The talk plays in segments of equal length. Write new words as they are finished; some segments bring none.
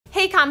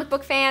comic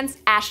book fans,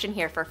 Ashton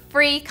here for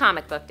Free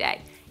Comic Book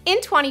Day.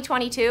 In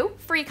 2022,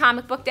 Free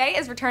Comic Book Day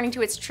is returning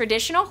to its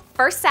traditional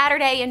first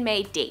Saturday in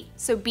May date,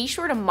 so be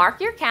sure to mark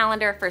your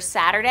calendar for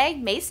Saturday,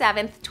 May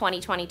 7th,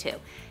 2022.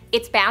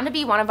 It's bound to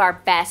be one of our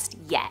best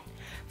yet.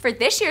 For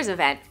this year's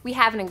event, we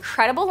have an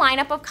incredible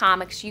lineup of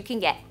comics you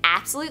can get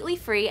absolutely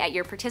free at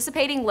your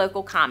participating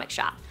local comic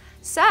shop.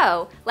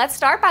 So, let's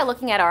start by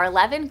looking at our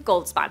 11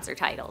 gold sponsor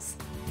titles.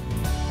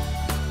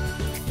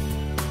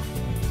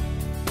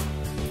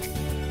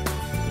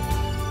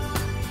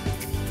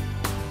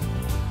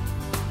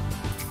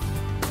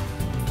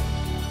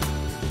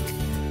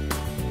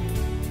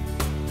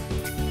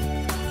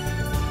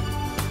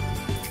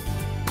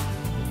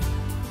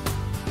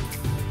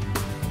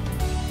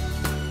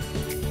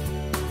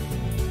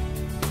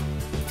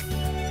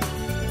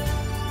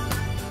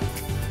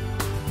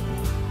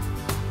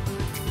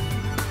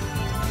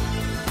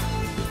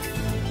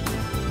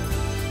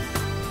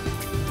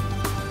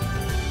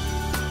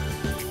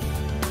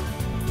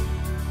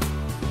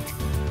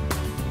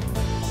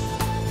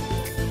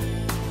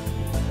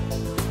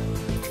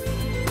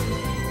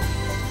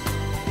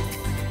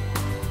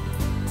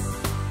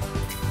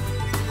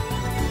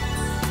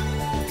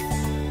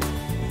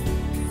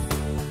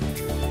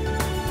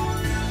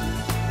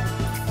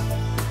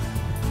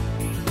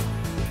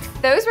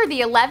 Those were the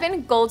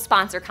 11 gold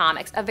sponsor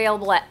comics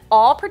available at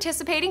all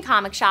participating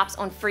comic shops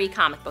on Free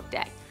Comic Book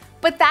Day.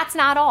 But that's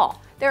not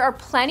all. There are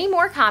plenty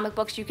more comic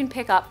books you can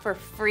pick up for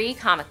Free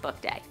Comic Book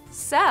Day.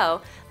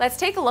 So, let's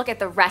take a look at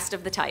the rest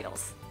of the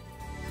titles.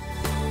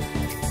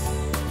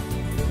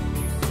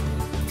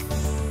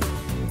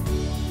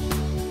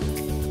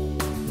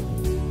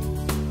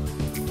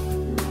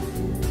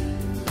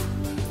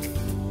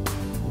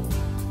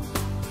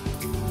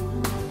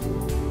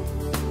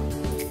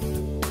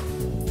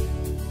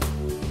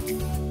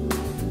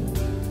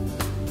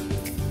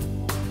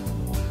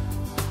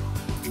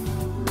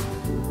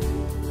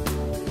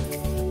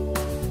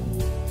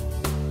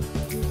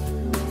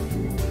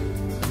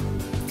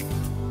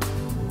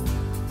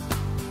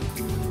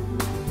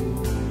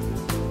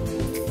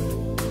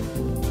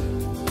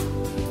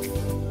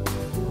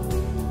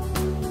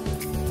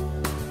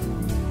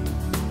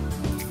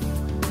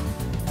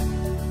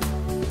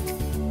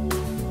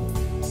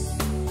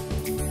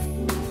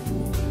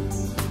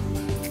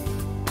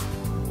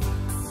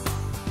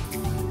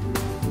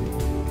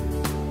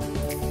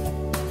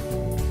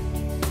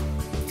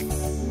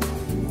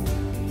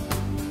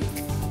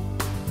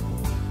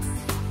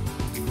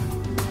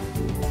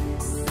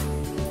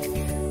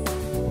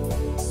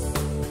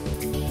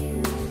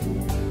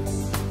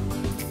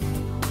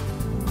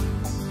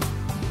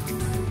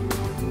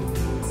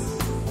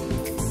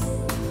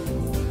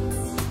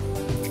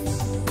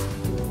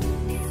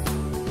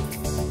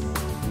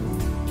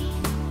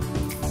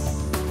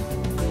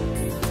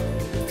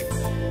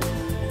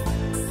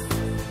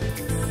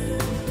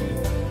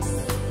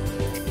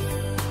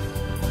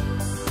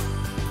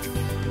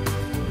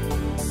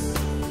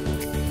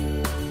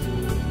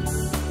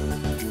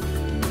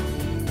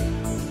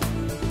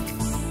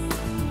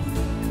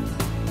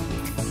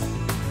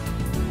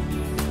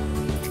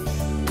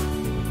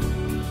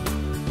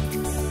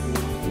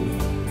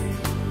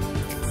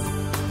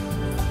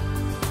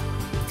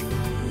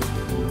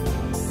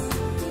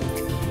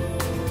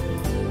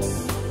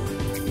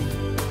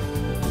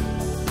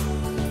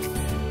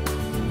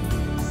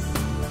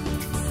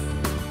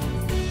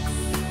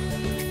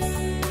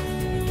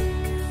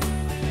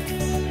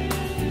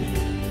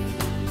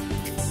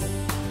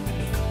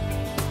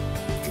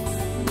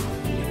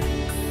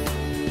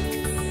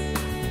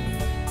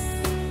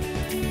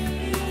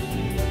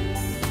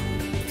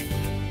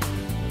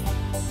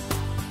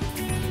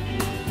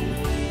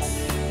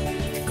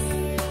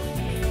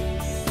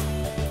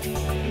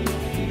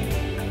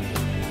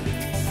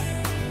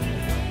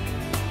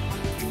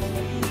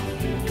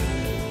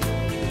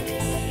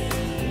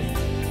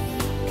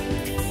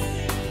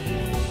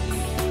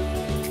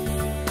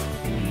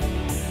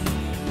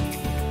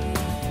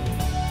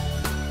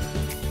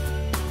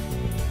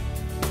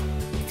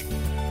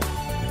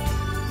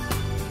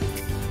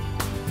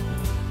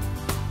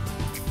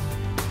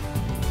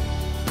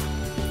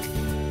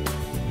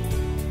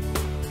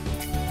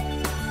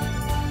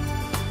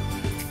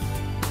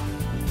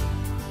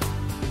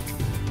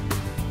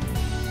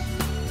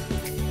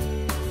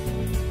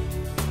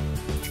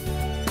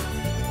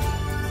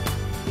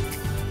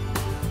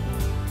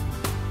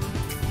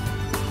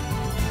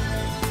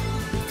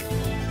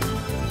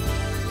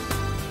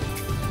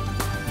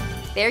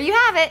 There you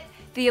have it!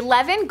 The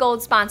 11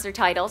 gold sponsor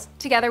titles,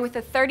 together with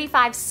the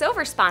 35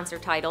 silver sponsor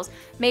titles,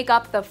 make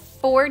up the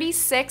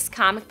 46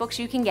 comic books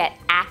you can get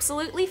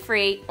absolutely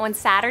free on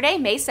Saturday,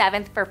 May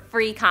 7th for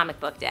Free Comic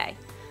Book Day.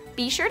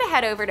 Be sure to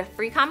head over to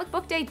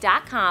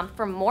freecomicbookday.com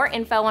for more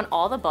info on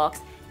all the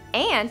books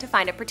and to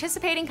find a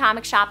participating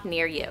comic shop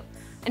near you.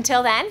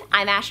 Until then,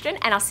 I'm Ashton,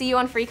 and I'll see you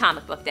on Free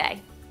Comic Book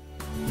Day.